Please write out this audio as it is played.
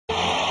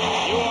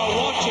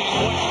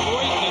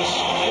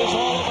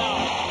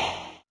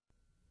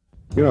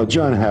You know,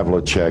 John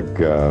Havlicek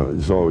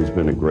has always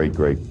been a great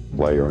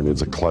player, and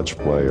is a clutch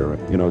player.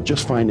 You know,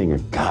 just finding a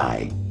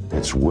guy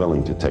that's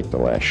willing to take the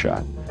last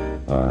shot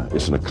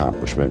is an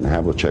accomplishment, and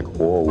Havlicek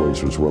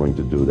always was willing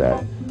to do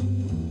that.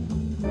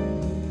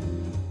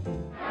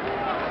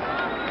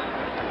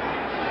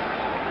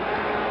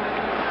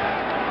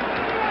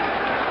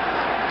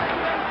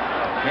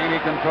 Haney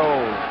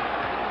controls.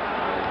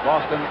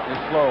 Boston is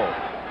slow.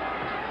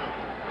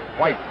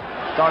 White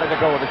started to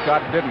go with the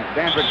shot, didn't.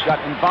 Dandridge got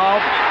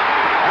involved.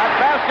 That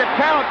basket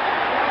counts.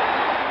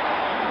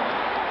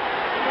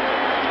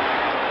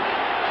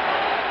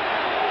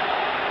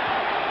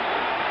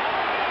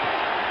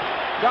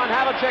 John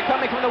Havlicek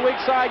coming from the weak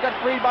side, got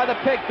freed by the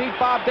pick, beat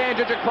Bob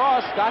Dandridge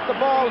across, got the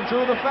ball and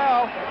drew the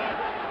foul.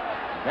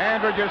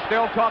 Dandridge is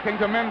still talking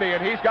to Mindy,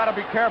 and he's got to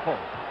be careful.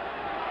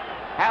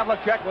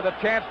 Havlicek with a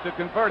chance to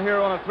convert here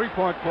on a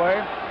three-point play.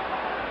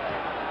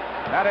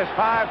 That is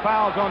 5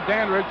 fouls on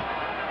Dandridge.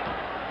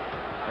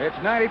 It's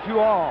 92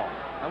 all.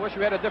 I wish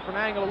we had a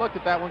different angle to look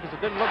at that one because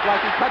it didn't look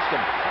like he touched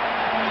him.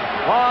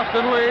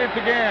 Boston leads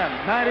again,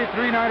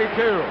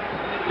 93-92.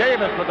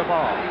 Davis with the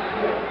ball.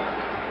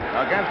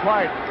 Against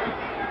White.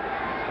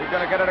 He's going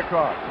to get it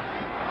across.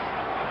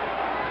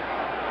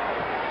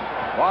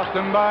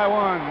 Boston by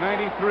 1,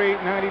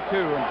 93-92.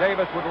 And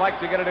Davis would like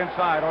to get it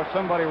inside, or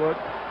somebody would.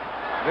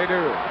 They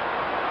do.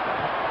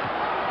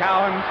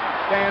 Cowan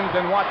stands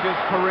and watches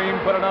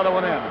Kareem put another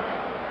one in.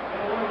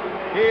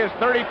 He is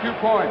 32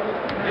 points.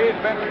 He's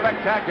been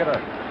spectacular.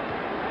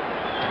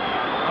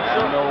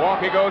 And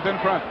Milwaukee goes in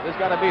front. There's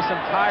got to be some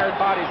tired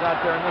bodies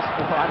out there on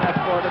that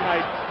floor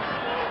tonight.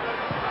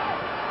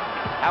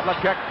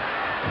 Havlicek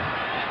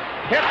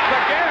hits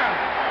again.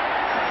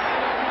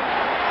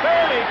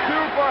 32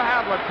 for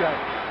Havlicek.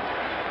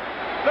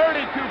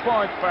 32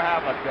 points for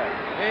Havlicek.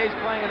 He's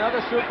playing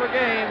another super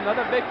game,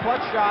 another big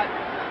clutch shot.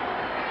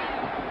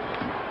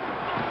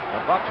 The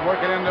Bucks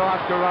working into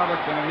Oscar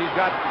Robertson, and he's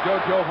got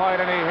JoJo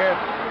White, and he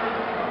hits.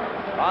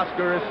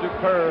 Oscar is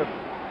superb.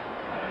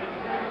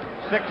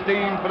 16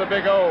 for the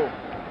Big O.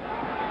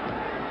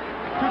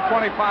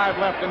 2:25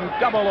 left in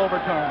double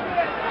overtime.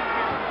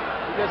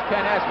 You just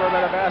can't ask for a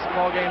better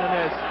basketball game than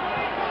this.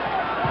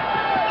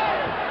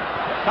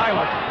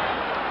 Silas,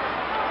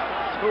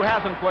 who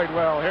hasn't played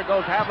well. Here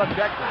goes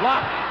Havlicek,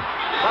 blocked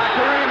by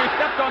Kareem. He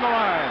stepped on the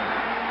line.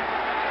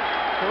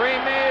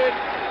 Kareem made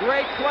a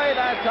great play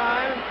that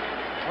time.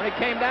 When he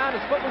came down,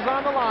 his foot was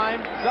on the line.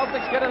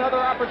 Celtics get another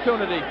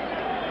opportunity.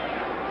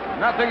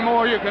 Nothing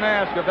more you can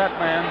ask of that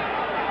man.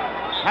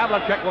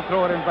 Havlicek will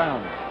throw it in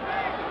bounds.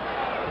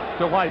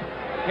 To White.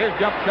 His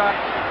jump shot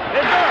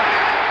is good.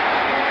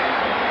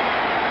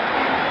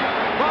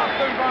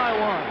 Boston by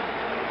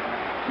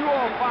 1.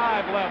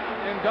 2:05 left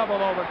in double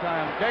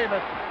overtime.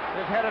 Davis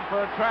is headed for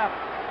a trap,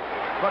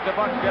 but the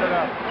Bucks get it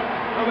up.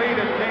 The lead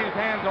has changed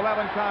hands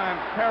 11 times.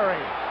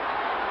 Perry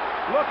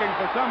looking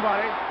for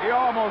somebody. He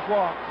almost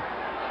walked.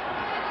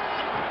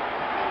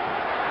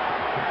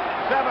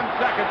 7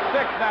 seconds,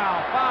 6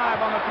 now,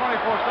 5 on the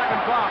 24-second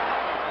clock.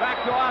 Back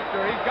to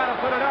Oscar. He's got to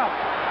put it up.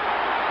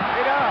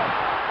 He does.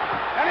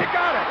 And he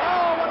got it.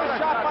 Oh, what a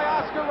shot by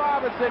Oscar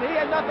Robertson. He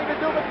had nothing to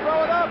do but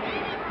throw it up.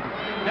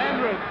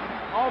 Dandridge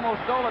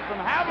almost stole it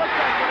from Havlicek,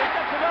 but he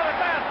gets another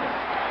basket.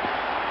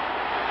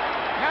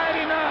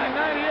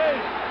 99-98,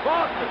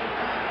 Boston.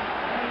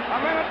 A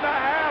minute and a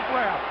half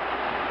left.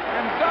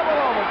 And double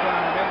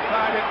overtime.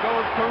 Inside it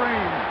goes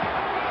Kareem.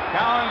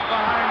 Cowan's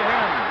behind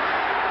him.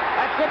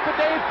 That's it for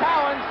Dave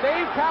Cowens.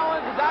 Dave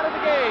Cowens is out of the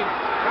game.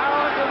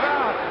 Cowens is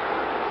out.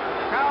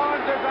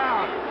 Cowens is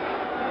out.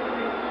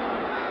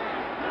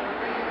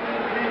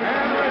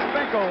 Henry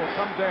Finkel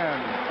comes in.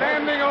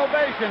 Standing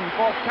ovation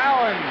for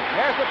Cowens.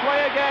 There's the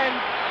play again.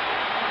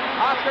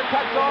 Oscar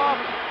cuts off.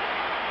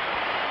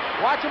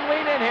 Watch him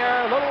lean in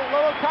here.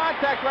 Little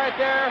contact right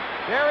there.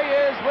 There he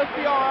is with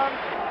the arm.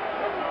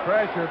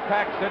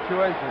 Pressure-packed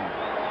situation.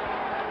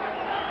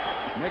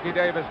 Mickey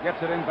Davis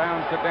gets it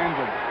inbounds to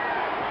Dandridge.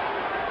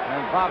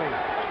 And Bobby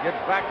gets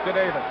back to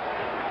Davis.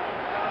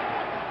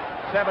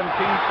 17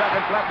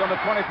 seconds left on the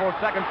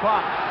 24-second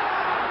clock.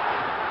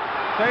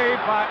 Saved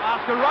by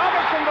Oscar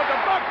Robertson, but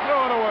the Bucks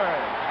throw it away.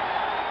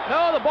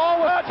 No, the ball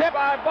was tipped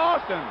by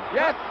Boston.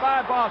 Yes,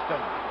 by Boston.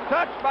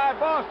 Touched by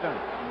Boston.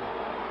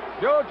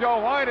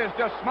 JoJo White is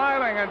just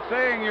smiling and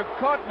saying, "You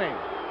caught me."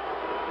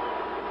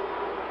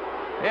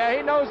 Yeah,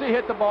 he knows he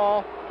hit the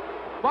ball.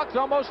 Bucks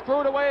almost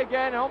threw it away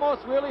again,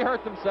 almost really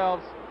hurt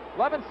themselves.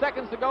 11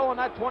 seconds to go on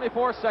that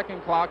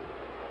 24-second clock.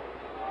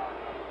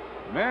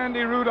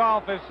 Mandy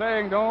Rudolph is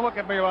saying, "Don't look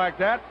at me like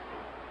that."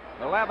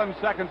 11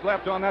 seconds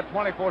left on that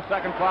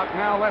 24-second clock,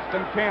 now less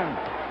than 10.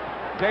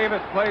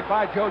 Davis played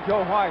by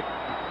JoJo White.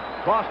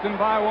 Boston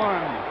by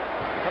 1.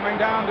 Coming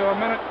down to 1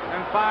 minute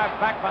and 5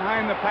 back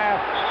behind the pass.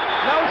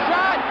 No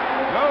shot!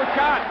 No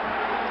shot!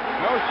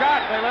 No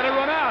shot. They let it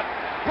run out.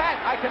 Pat,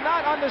 I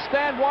cannot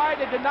understand why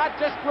they did not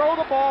just throw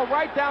the ball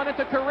right down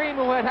into Kareem,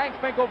 who had Hank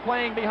Finkel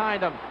playing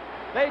behind him.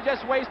 They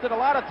just wasted a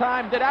lot of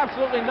time, did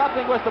absolutely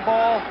nothing with the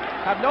ball,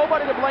 have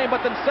nobody to blame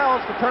but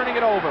themselves for turning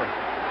it over.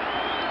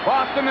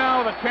 Boston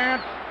now with a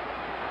chance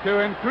to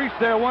increase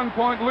their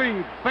one-point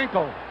lead.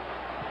 Finkel.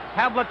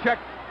 Havlicek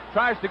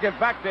tries to get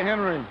back to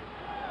Henry,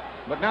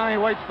 but now he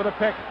waits for the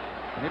pick,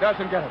 and he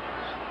doesn't get it.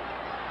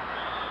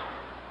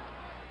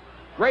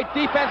 Great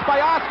defense by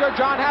Oscar.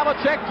 John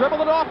Havlicek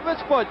dribbled it off of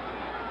his foot.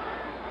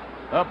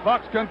 The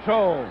Bucks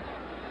control.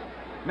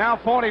 Now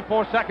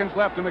 44 seconds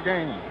left in the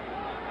game.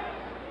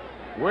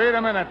 Wait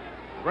a minute.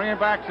 Bring it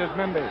back, says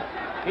Mindy.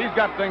 He's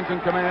got things in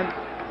command.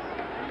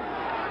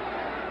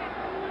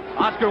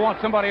 Oscar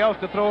wants somebody else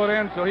to throw it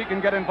in so he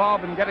can get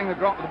involved in getting the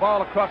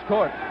ball across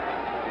court.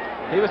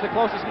 He was the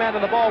closest man to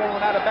the ball when it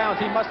went out of bounds.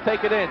 He must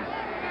take it in.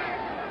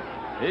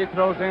 He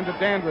throws into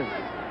Dandridge.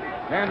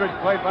 Dandridge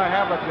played by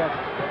Havlicek.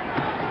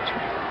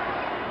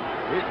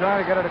 He's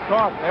trying to get it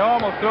across. They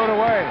almost threw it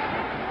away.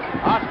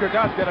 Oscar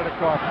does get it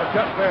across, but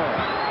just barely.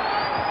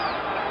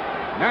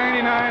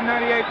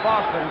 99-98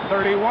 Boston.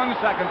 31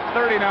 seconds.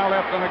 30 now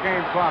left on the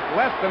game clock.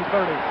 Less than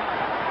 30.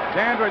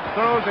 Dandridge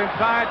throws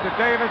inside to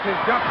Davis. His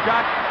jump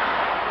shot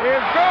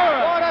is good.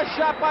 What a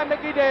shot by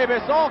Mickey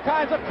Davis. All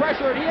kinds of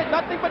pressure, and he had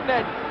nothing but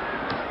net.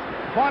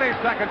 20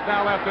 seconds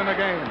now left in the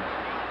game.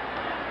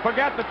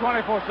 Forget the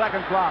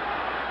 24-second clock.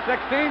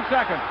 16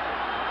 seconds.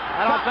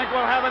 I don't think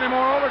we'll have any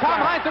more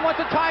overtime. Tom Heinsohn wants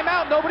a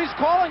timeout. Nobody's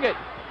calling it.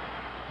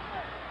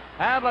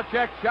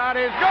 Havlicek's shot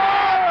is good.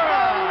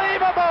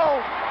 Unbelievable.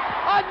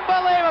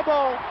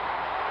 Unbelievable.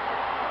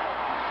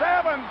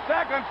 7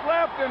 seconds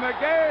left in the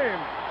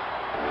game.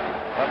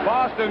 The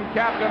Boston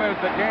captain is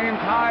the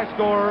game's high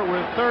scorer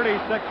with 36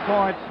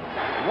 points.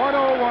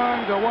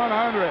 101 to 100.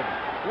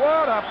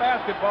 What a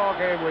basketball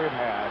game we've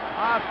had.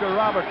 Oscar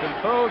Robertson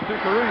throws to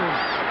Kareem.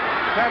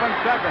 7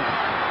 seconds.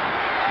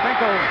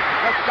 Finkel,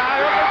 the sky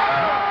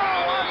over.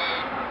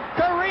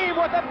 Kareem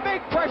with a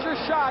big pressure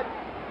shot.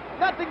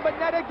 Nothing but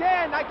net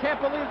again. I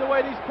can't believe the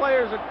way these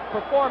players are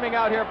performing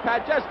out here,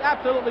 Pat. Just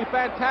absolutely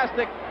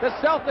fantastic. The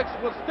Celtics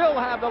will still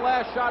have the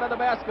last shot of the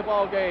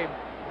basketball game.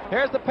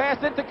 Here's the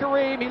pass into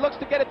Kareem. He looks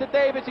to get it to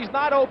Davis. He's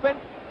not open.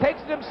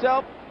 Takes it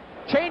himself.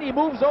 Chaney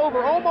moves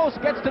over,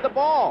 almost gets to the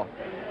ball.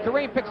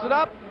 Kareem picks it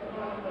up.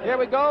 Here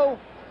we go.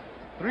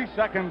 3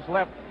 seconds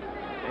left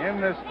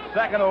in this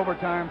second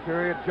overtime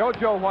period.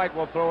 JoJo White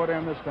will throw it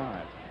in this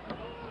time.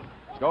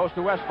 Goes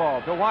to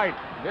Westfall, to White.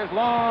 His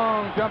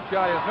long jump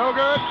shot is no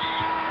good.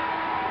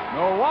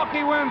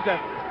 Milwaukee wins it.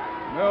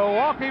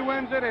 Milwaukee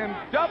wins it in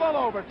double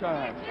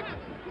overtime.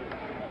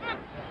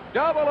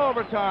 Double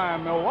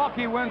overtime.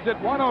 Milwaukee wins it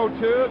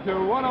 102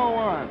 to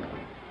 101.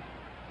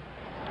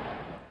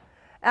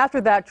 After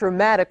that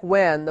dramatic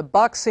win, the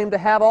Bucks seemed to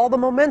have all the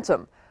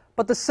momentum.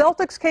 But the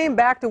Celtics came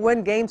back to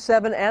win Game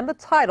 7 and the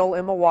title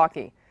in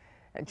Milwaukee.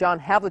 And John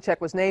Havlicek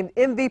was named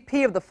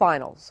MVP of the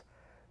finals.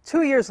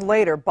 2 years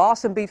later,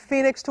 Boston beat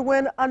Phoenix to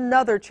win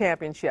another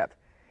championship.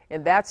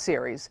 In that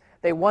series,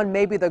 they won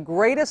maybe the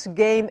greatest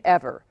game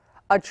ever,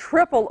 a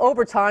triple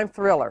overtime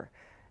thriller.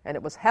 And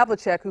it was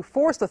Havlicek who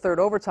forced the third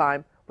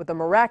overtime with a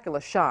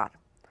miraculous shot.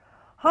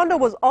 Hondo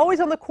was always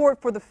on the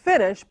court for the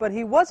finish, but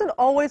he wasn't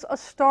always a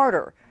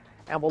starter.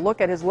 And we'll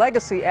look at his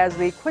legacy as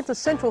the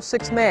quintessential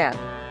sixth man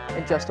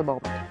in just a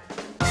moment.